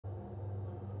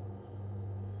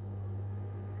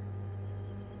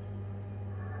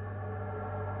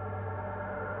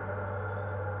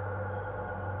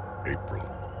April,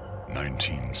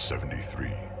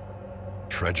 1973.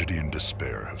 Tragedy and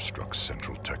despair have struck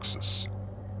Central Texas.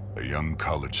 A young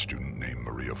college student named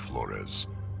Maria Flores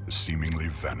has seemingly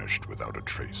vanished without a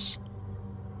trace.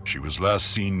 She was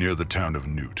last seen near the town of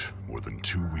Newt more than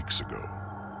 2 weeks ago,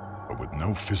 but with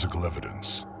no physical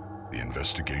evidence, the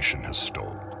investigation has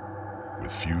stalled.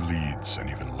 With few leads and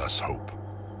even less hope,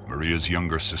 Maria's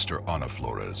younger sister Ana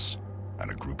Flores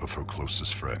and a group of her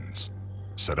closest friends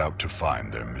set out to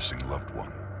find their missing loved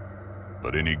one.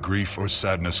 But any grief or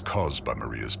sadness caused by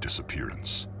Maria's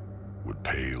disappearance would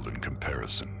pale in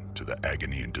comparison to the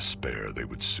agony and despair they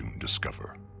would soon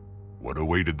discover. What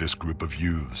awaited this group of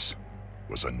youths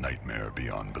was a nightmare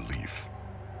beyond belief.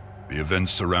 The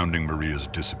events surrounding Maria's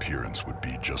disappearance would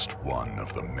be just one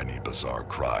of the many bizarre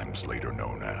crimes later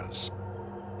known as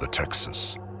the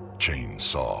Texas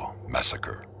Chainsaw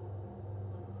Massacre.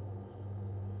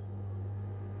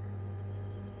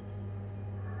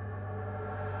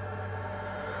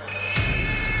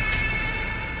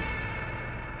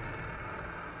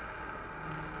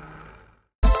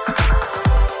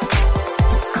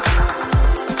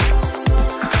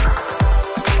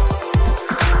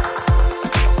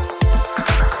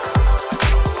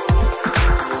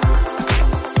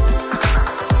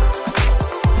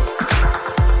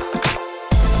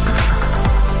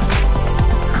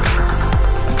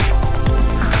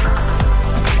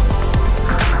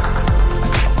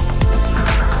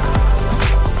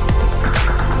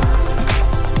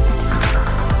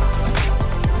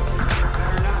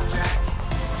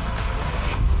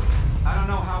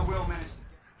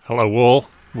 Hello all.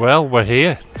 Well, we're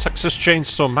here. Texas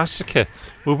Chainsaw Massacre.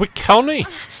 We're with Connie.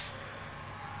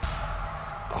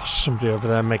 Oh, somebody over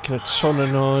there making a ton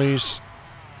of noise.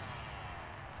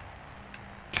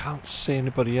 Can't see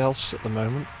anybody else at the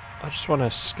moment. I just want to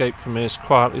escape from here as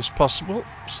quietly as possible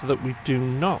so that we do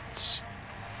not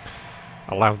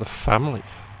allow the family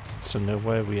to know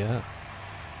where we are.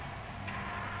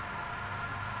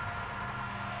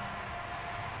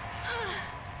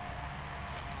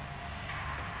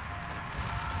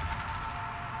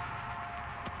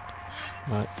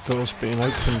 Right, door's being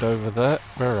opened over there.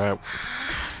 We're out.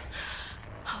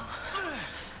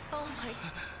 Oh my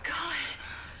god.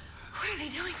 What are they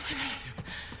doing to me?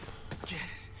 Get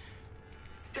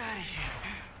out of here.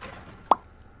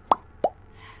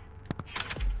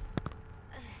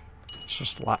 Let's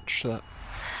just latch that.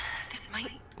 This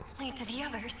might lead to the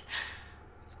others.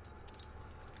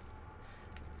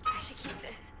 I should keep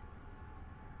this.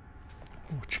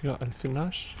 What you got? Anything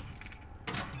nice?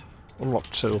 Unlock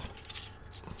tool.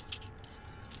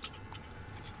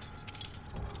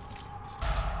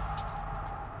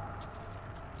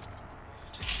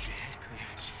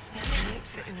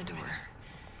 In the door.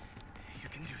 You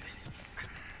can do this.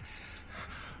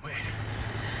 Wait.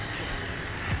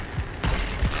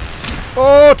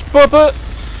 Oh, it's Bubba!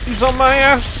 He's on my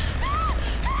ass!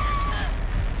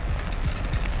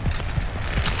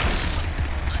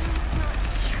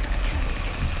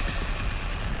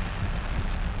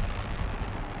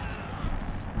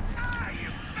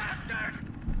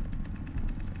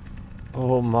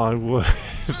 Oh my word.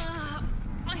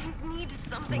 I need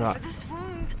something Right. for this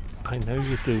wound. I know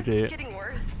you do, dear. It's getting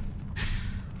worse.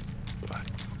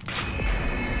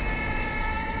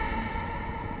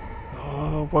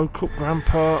 Oh, woke up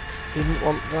Grandpa. Didn't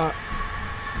want that.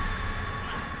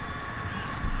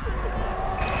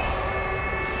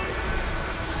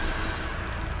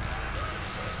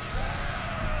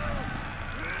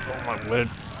 Oh my word.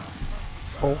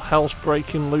 All hell's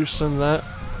breaking loose in there.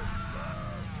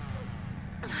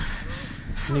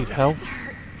 I need help.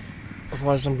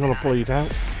 Otherwise I'm gonna bleed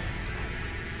out.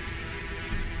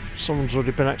 Someone's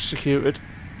already been executed.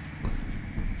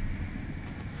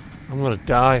 I'm gonna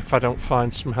die if I don't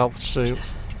find some health soon.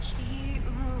 Just keep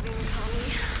moving, Connie.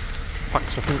 In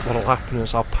fact, I think what'll happen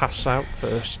is I'll pass out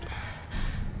first.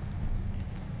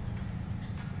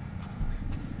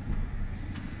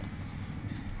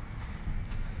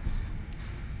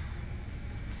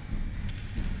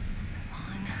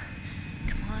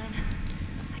 Come on.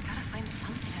 I gotta find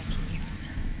something I can use.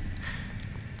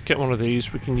 Get one of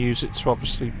these, we can use it to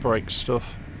obviously break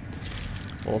stuff.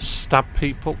 Or stab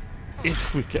people.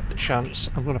 If we get the chance,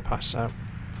 I'm gonna pass out.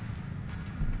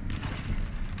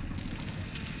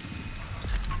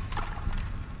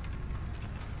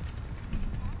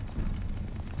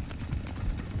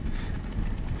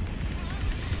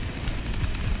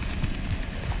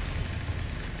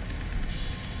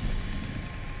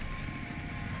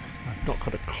 I've not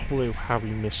got a clue how he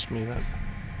missed me then.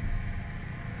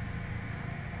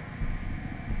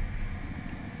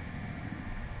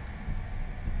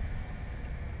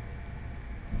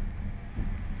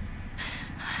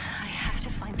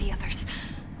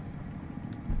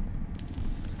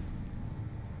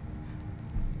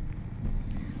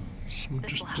 Someone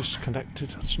This just will help. disconnected.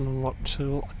 That's an unlocked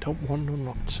tool. I don't want an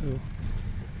unlocked tool.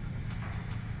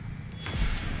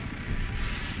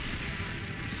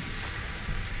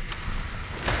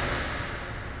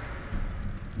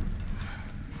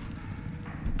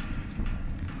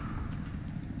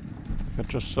 I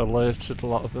just alerted a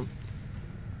lot of them.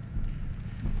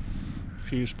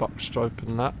 Fuse box to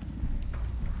open that.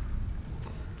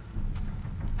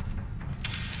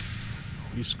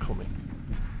 He's coming.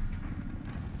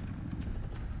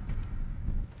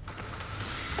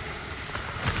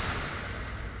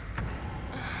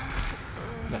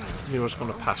 No, he was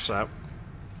going to pass out.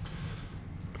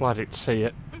 Glad it's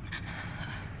here.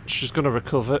 She's going to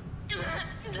recover.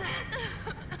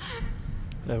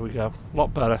 There we go. A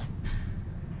lot better.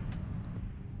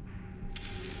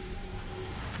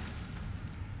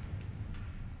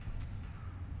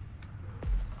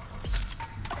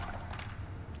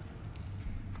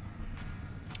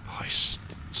 Oh,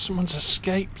 someone's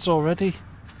escaped already.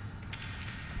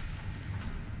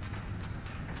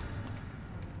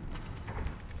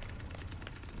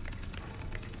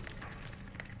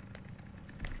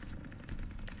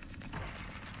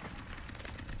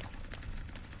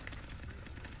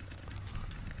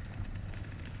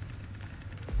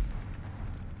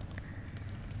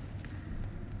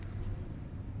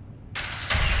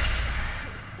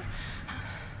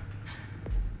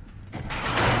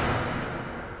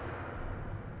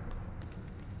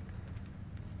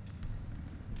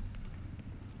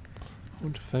 I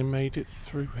wonder if they made it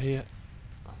through here.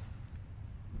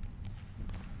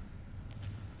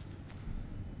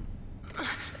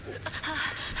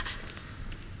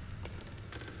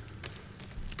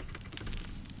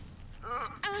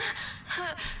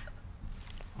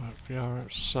 Right, we are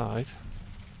outside.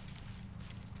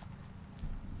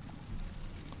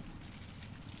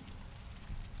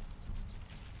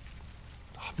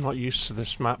 I'm not used to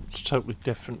this map. It's totally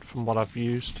different from what I've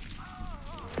used.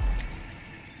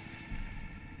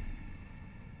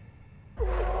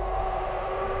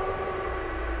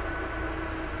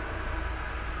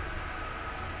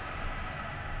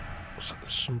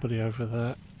 There's somebody over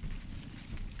there.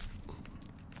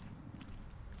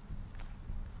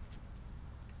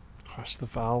 Press the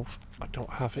valve. I don't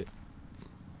have it.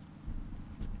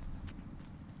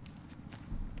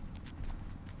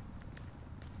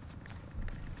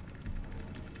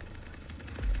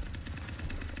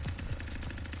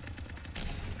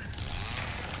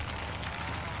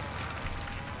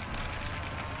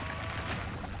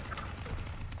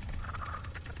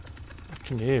 I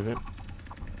can hear it.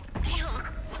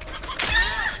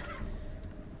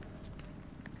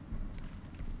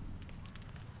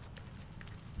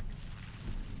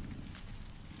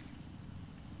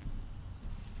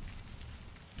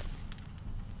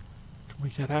 Can we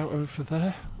get out over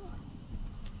there?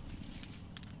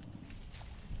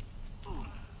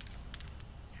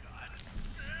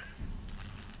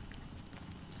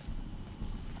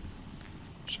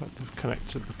 Looks like they've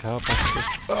connected the car battery.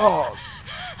 Oh!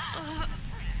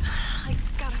 I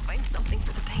gotta find something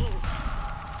for the pain.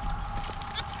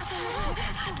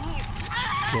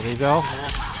 Get it off.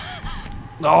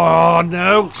 Oh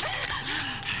no!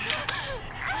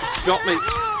 It's got me.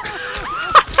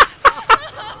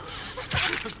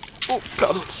 Oh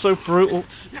god, it's so brutal.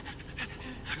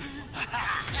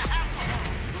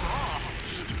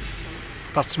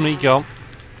 That's me gone.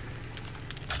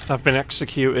 I've been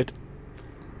executed.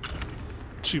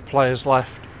 2 players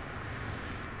left.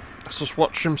 Let's just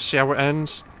watch them, see how it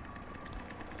ends.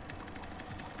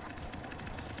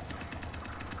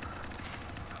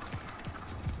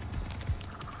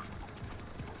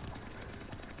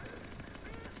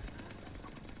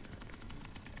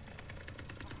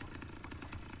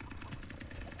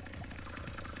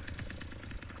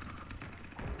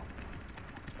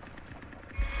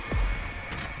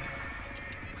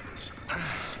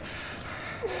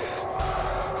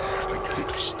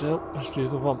 Keep still. Where's the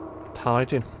other one?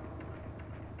 Hiding.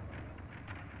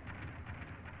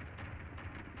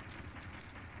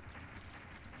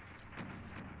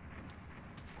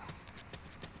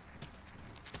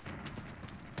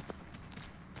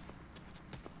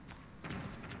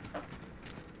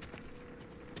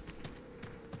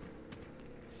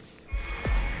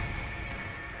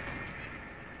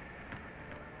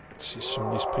 See, some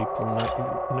of these people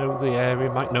know the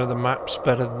area, might know the maps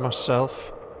better than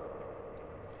myself.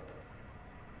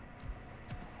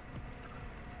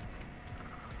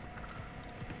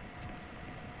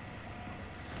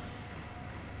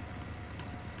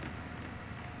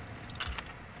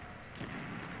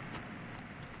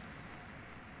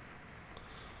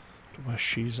 Where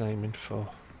she's aiming for.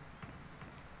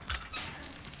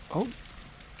 Oh,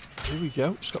 Here we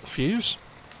go. It's got the fuse.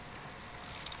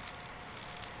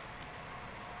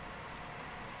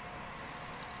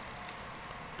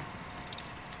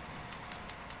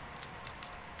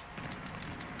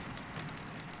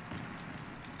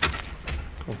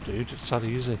 Oh, dude, it's that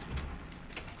easy.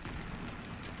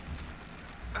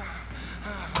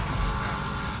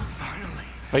 Finally.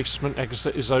 Basement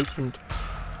exit is opened.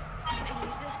 Can I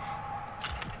use this?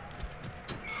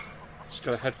 Just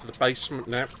gotta head for the basement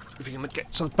now. If you're gonna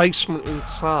get to the basement in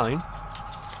time,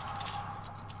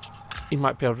 he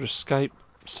might be able to escape.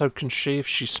 So can she if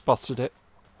she spotted it.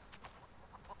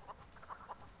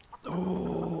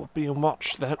 Oh, being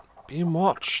watched then. Being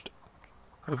watched.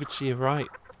 Over to your right.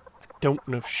 I don't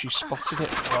know if she spotted it.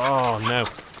 Oh no.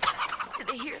 Did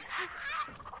they hear that?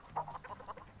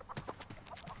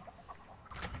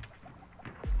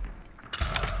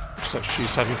 Looks like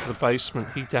she's heading for the basement.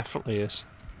 He definitely is.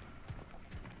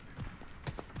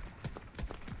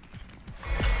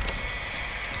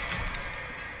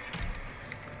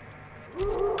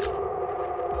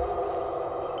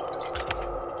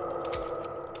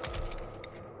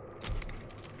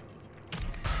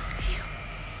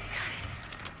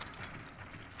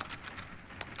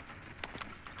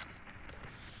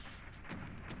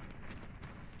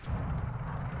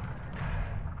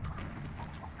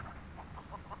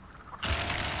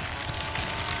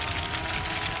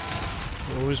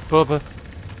 Always Bubba.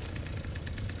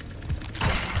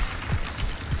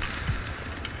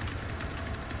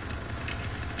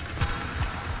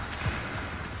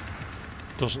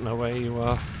 Doesn't know where you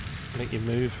are. Make you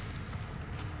move.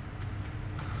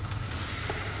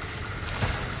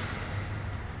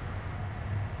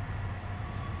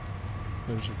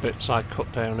 Those are the bits I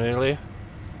cut down earlier.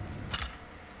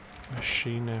 Where's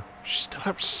she now? She's still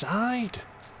outside.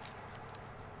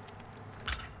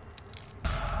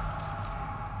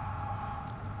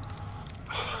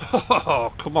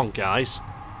 Oh, come on, guys.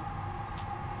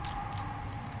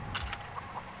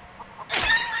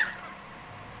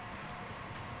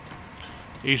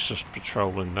 He's just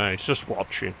patrolling now. He's just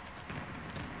watching.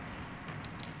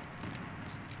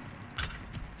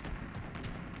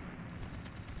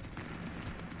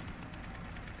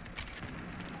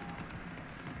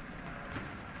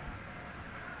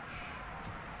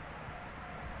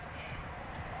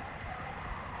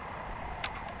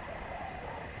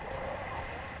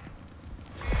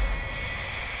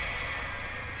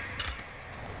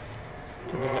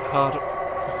 Gonna get harder.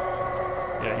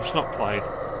 Yeah, he's not playing.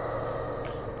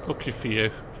 Lucky for you.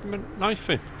 Give him a knife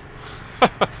in.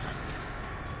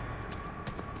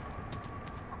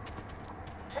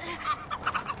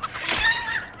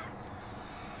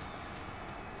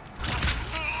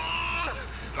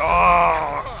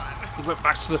 Oh! He went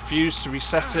back to the fuse to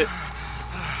reset it.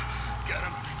 Gotta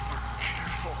be more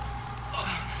careful.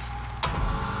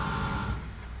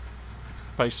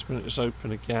 Basement is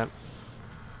open again.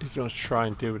 He's going to try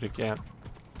and do it again.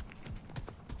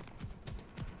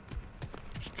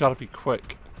 It's got to be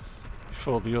quick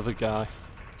before the other guy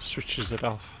switches it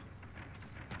off.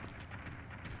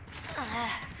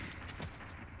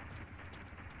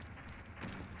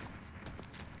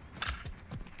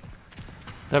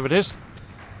 There it is.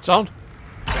 It's on.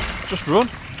 Just run.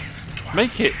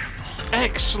 Make it.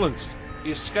 Excellent.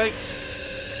 He escaped.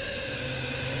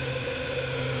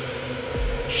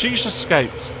 She's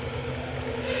escaped.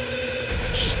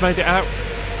 She's made it out.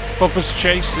 Bubba's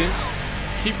chasing.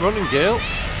 Keep running, girl.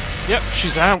 Yep,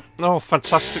 she's out. Oh,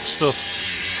 fantastic stuff.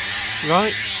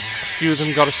 Right. A few of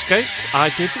them got escaped. I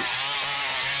didn't.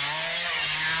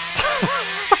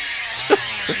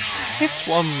 It's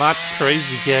one mad,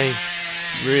 crazy game.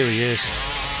 It really is.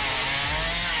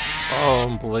 Oh,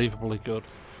 unbelievably good.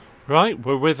 Right,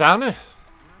 we're with Anna.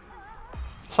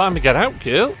 Time to get out,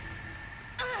 girl.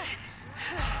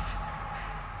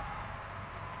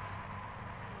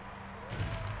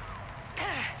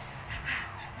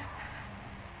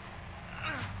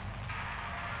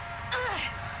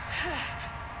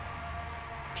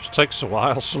 Just takes a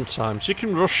while sometimes. You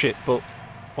can rush it, but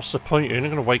what's the point? You're only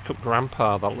going to wake up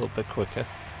Grandpa that little bit quicker.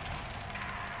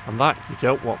 And that you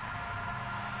don't want.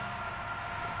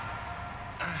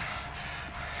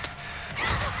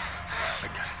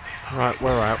 Right,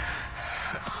 we're out.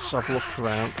 Let's have a look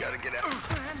around. Gotta get out.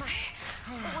 Where am I?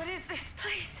 What is this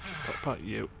place? What about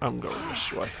you? I'm going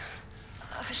this way.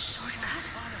 A shortcut?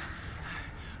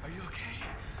 Are you okay?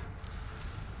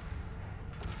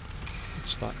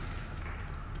 What's that?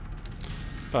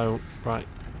 Bone. Right.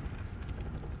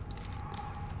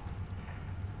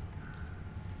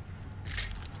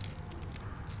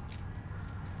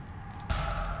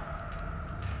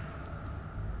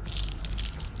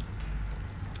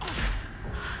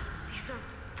 These are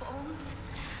bones.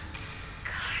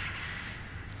 God,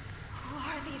 who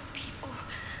are these people?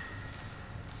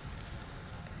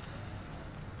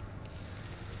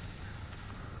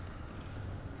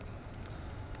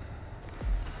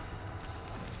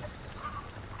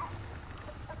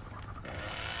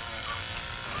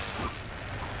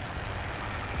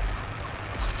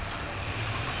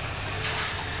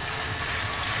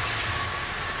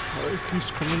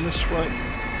 He's coming this way.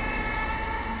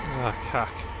 Ah,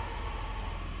 cack.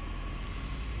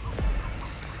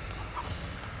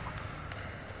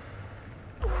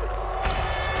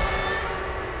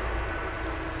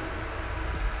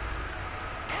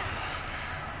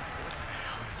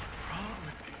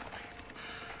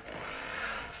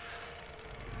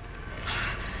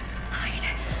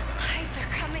 Hide,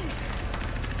 they're coming.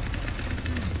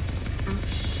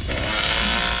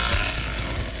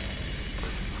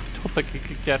 I don't think he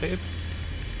could get in.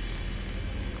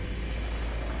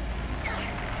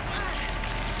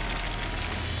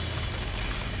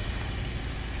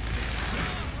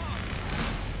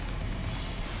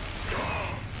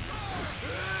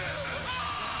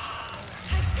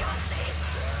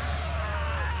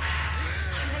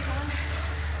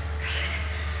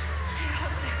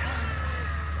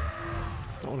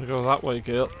 Don't want to go that way,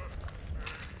 girl.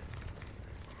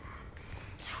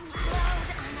 Too loud,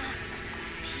 Anna.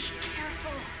 Be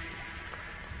careful.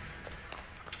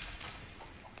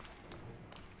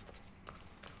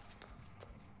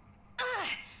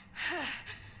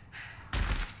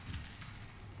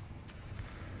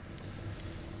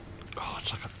 Oh,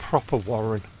 it's like a proper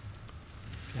warren.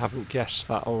 If you haven't guessed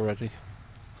that already.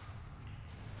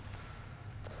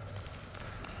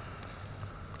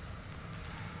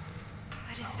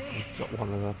 What is this? Got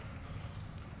one of them.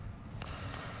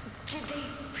 Did they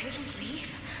really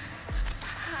leave?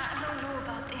 I don't know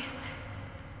about this.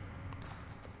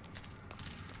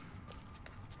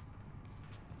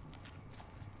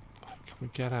 Can we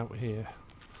get out here?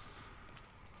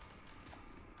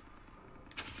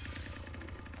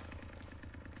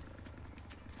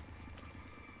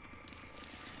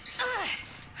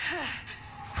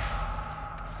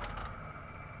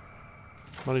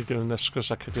 I'm only doing this because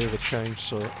I could hear the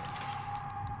chainsaw.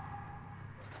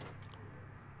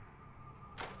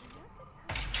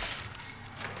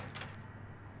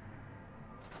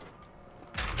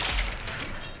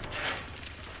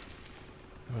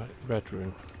 Right, red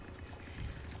room.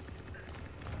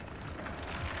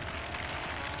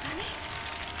 Sonny?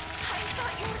 I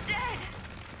thought you were dead.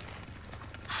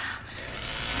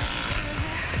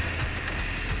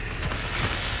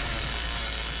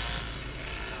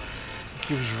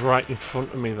 He was right in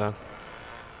front of me then.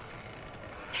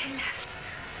 They left.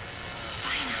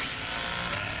 Finally.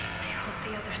 I hope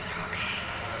the others are okay.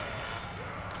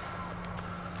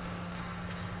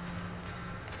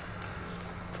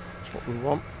 That's what we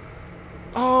want.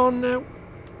 Oh no!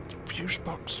 Fuse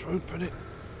box, open it.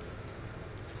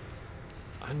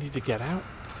 I need to get out.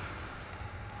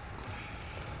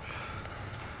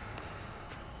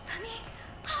 Sonny?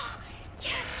 Oh,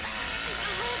 yes! Thank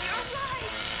the Lord you're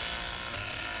alive!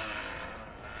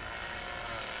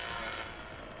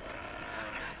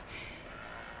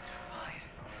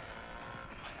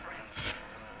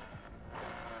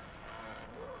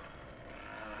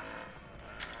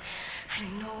 I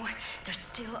know they're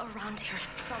still around here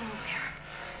somewhere.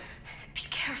 Be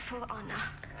careful, Anna.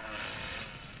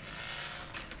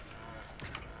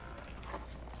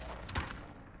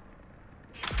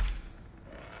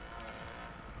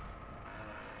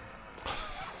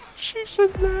 She's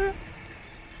in there.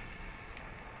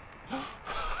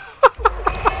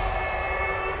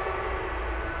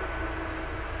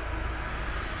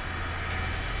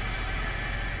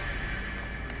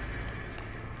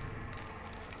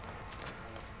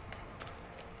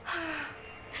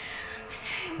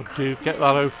 Do get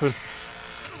that open.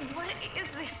 What is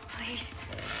this place?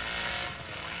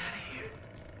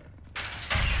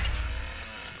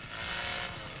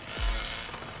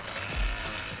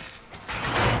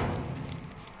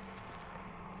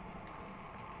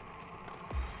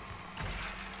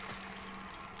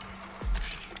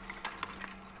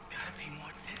 Gotta pay more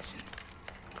attention.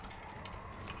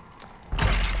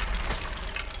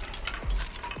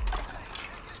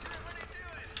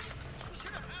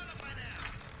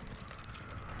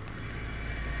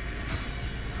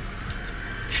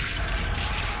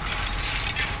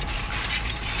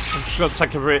 I'm just going to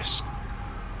take a risk.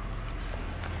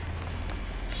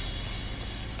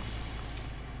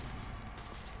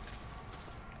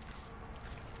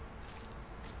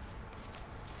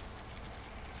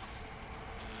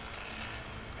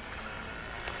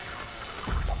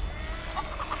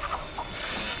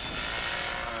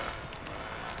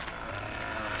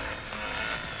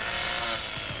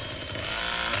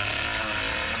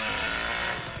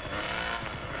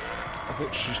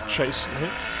 that she's chasing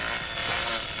him.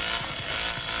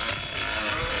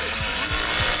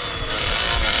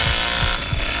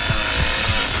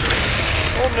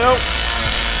 Oh no!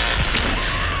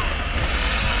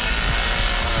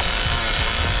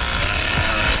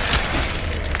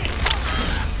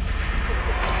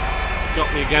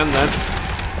 Got me again then.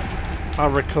 I'll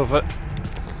recover.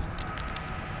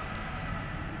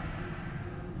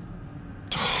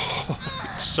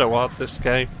 It's so hard, this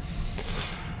game.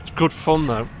 It's good fun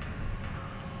though.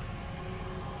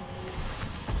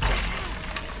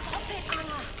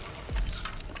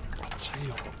 I'll tell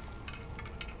you what.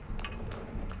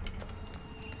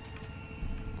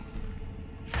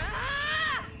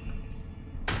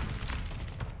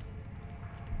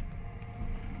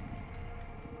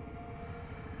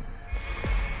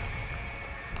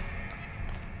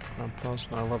 Grandpa's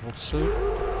now level 2.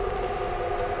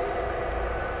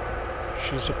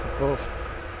 She's up above.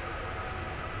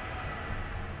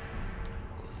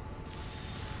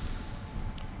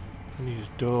 I need a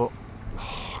door.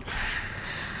 Oh, God.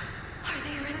 Are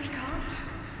they really gone?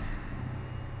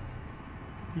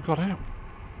 You got out?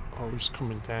 Oh, he's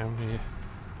coming down here.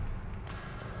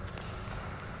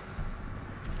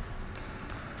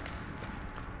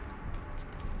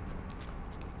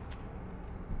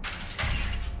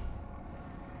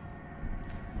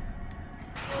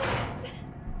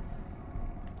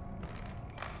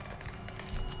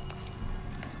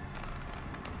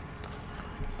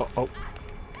 Uh-oh.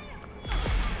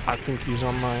 I think he's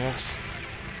on my ass.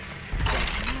 More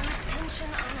attention,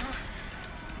 Anna.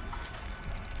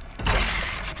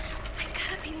 I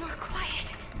gotta be more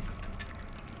quiet.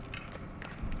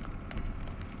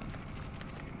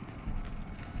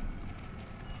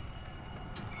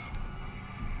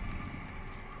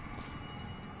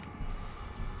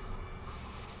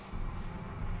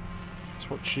 That's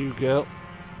what you get.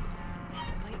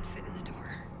 This might fit in the door.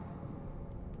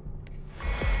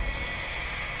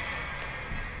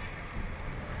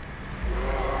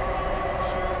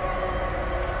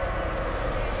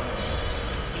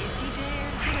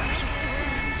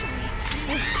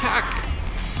 Cack!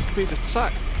 Being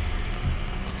attacked.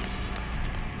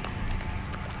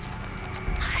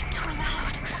 Too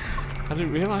loud. I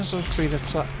didn't realise I was being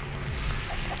attacked.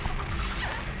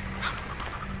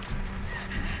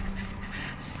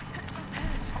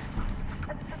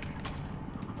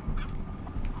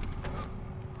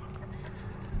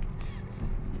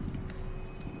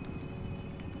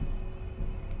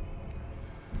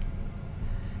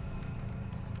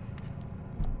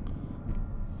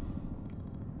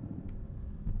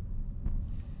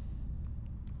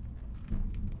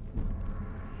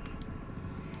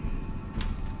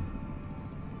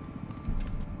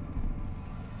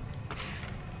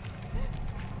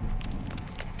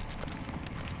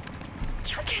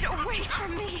 You get away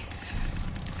from me!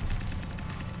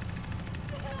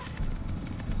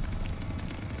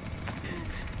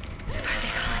 Are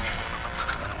they gone?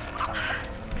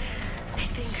 I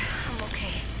think I'm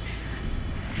okay.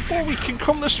 Oh, we can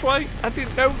come this way. I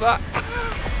didn't know that.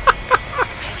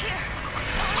 Right here!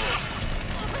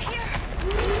 Over here!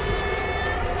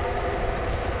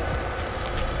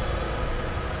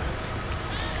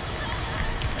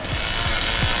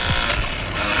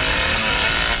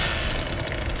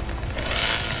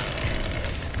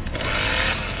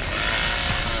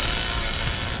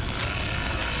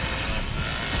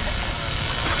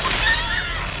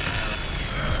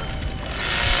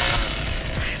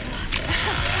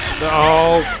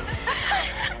 Oh,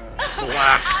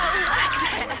 blast!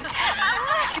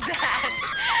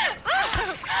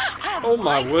 Oh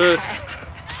my word!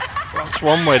 That's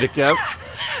one way to go.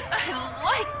 I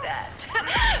like that.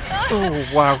 Oh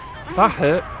wow, that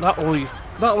hurt.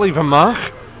 That'll leave a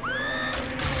mark.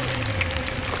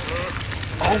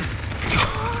 Oh!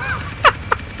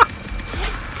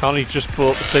 Connie just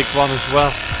bought the big one as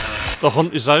well. The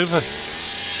hunt is over.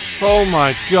 Oh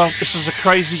my god, this is a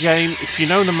crazy game. If you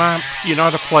know the map, you know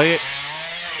how to play it,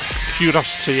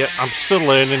 kudos to you. I'm still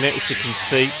learning it, as you can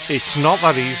see. It's not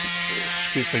that easy.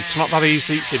 Excuse me, it's not that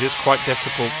easy. It is quite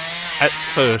difficult at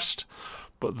first.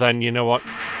 But then, you know what?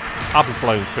 I'll be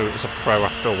blown through it as a pro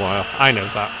after a while. I know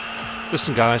that.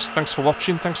 Listen guys, thanks for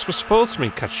watching. Thanks for supporting me.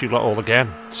 Catch you lot all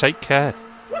again. Take care.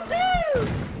 Woohoo!